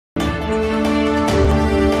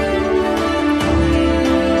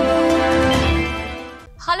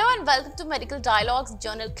welcome to Medical Dialogues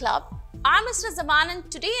Journal Club. I'm Mr. Zaman and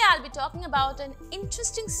today I'll be talking about an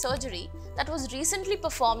interesting surgery that was recently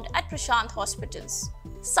performed at Prashanth Hospitals.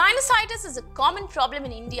 Sinusitis is a common problem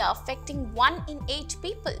in India affecting 1 in 8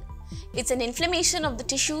 people. It's an inflammation of the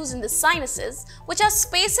tissues in the sinuses, which are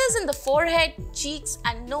spaces in the forehead, cheeks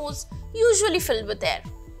and nose usually filled with air.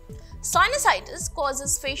 Sinusitis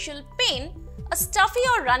causes facial pain, a stuffy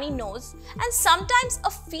or runny nose, and sometimes a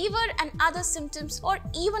fever and other symptoms or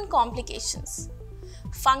even complications.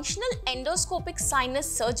 Functional endoscopic sinus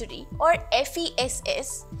surgery or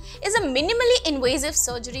FESS is a minimally invasive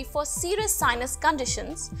surgery for serious sinus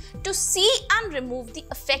conditions to see and remove the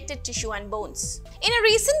affected tissue and bones. In a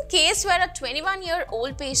recent case where a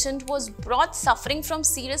 21-year-old patient was brought suffering from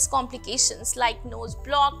serious complications like nose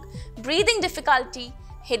block, breathing difficulty,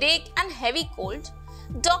 headache and heavy cold,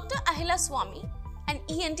 Dr. Ahilasamy, an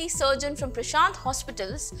ENT surgeon from Prashanth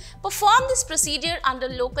Hospitals, performed this procedure under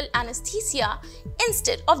local anesthesia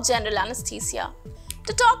instead of general anesthesia.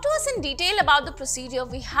 To talk to us in detail about the procedure,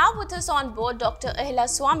 we have with us on board Dr.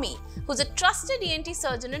 Ahilasamy, who is a trusted ENT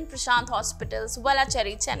surgeon in Prashanth Hospitals,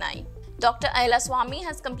 Velachery, Chennai. Dr. Ahilasamy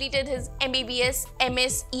has completed his MBBS,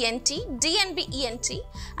 MS ENT, DNB ENT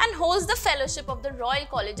and holds the fellowship of the Royal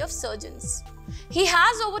College of Surgeons. He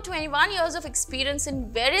has over 21 years of experience in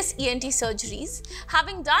various ENT surgeries,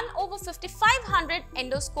 having done over 5,500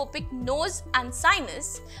 endoscopic nose and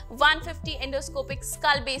sinus, 150 endoscopic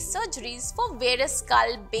skull-base surgeries for various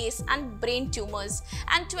skull, base and brain tumors,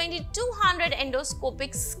 and 2,200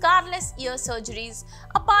 endoscopic scarless ear surgeries,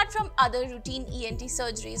 apart from other routine ENT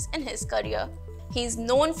surgeries in his career. He is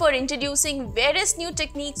known for introducing various new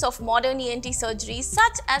techniques of modern ENT surgery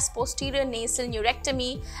such as posterior nasal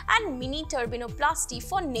neurectomy and mini turbinoplasty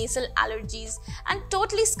for nasal allergies and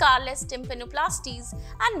totally scarless tympanoplasties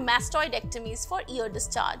and mastoidectomies for ear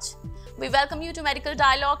discharge. We welcome you to Medical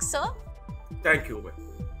Dialogue, sir. Thank you.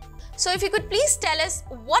 So if you could please tell us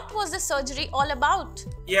what was the surgery all about?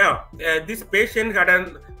 Yeah, this patient had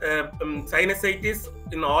an sinusitis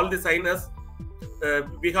in all the sinus.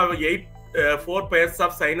 We have 4 pairs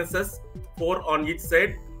of sinuses, 4 on each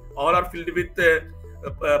side. All are filled with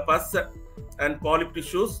pus and polyp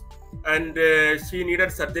tissues, and she needed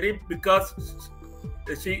surgery because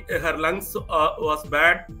her lungs was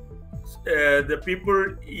bad. The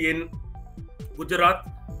people in Gujarat,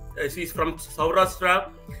 she's from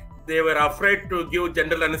Saurashtra, they were afraid to give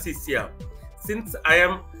general anesthesia. Since I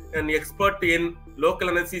am an expert in local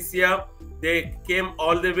anesthesia, they came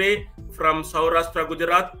all the way from Saurashtra,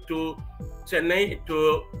 Gujarat to Chennai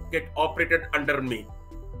to get operated under me.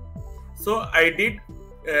 So I did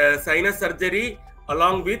sinus surgery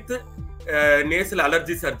along with nasal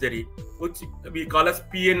allergy surgery, which we call as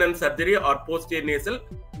PNN surgery or posterior nasal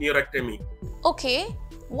neurectomy. Okay,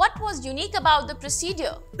 what was unique about the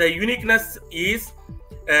procedure? The uniqueness is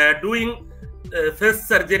doing FESS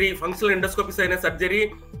surgery, functional endoscopic sinus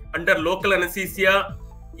surgery under local anesthesia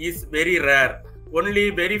is very rare. Only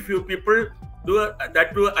very few people do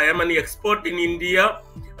that. Too, I am an expert in India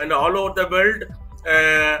and all over the world.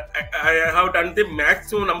 I have done the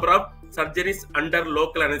maximum number of surgeries under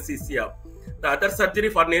local anesthesia. The other surgery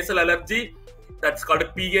for nasal allergy, that's called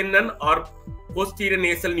PNN or posterior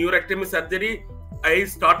nasal neurectomy surgery, I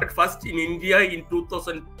started first in India in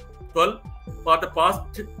 2012. For the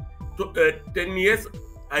past 10 years,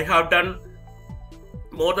 I have done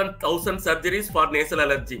more than 1,000 surgeries for nasal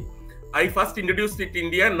allergy. I first introduced it in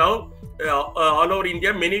India. Now all over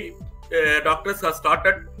India, many doctors have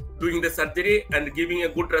started doing the surgery and giving a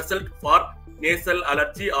good result for nasal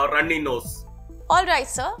allergy or runny nose. Alright,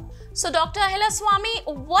 sir. So Dr. Ahilasamy,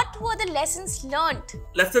 what were the lessons learned?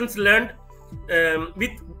 Lessons learned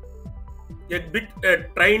with a bit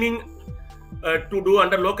training to do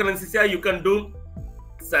under local anesthesia. You can do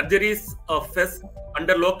surgeries of FESS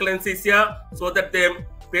under local anesthesia so that the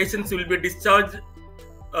patients will be discharged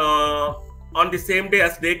on the same day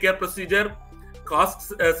as daycare procedure.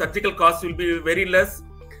 Costs, surgical costs will be very less.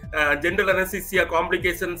 General anesthesia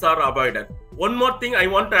complications are avoided. One more thing I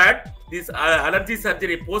want to add, this allergy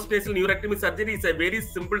surgery, post-nasal neurectomy surgery is a very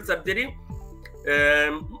simple surgery.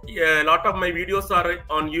 A lot of my videos are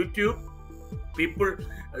on YouTube. People,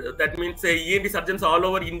 that means ENT surgeons all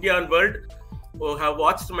over India and world who have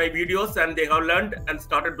watched my videos and they have learned and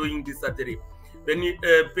started doing this surgery. When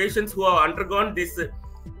patients who have undergone this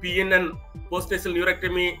PNN post-nasal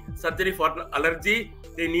neurectomy surgery for allergy,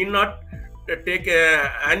 they need not take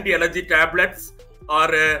anti-allergy tablets or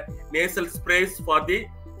nasal sprays for the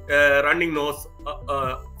running nose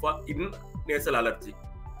in nasal allergy.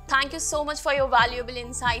 Thank you so much for your valuable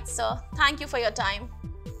insights, sir. Thank you for your time.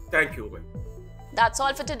 Thank you. That's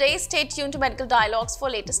all for today. Stay tuned to Medical Dialogues for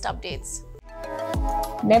latest updates.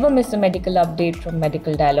 Never miss a medical update from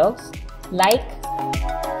Medical Dialogues. Like,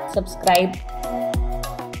 subscribe,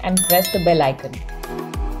 and press the bell icon.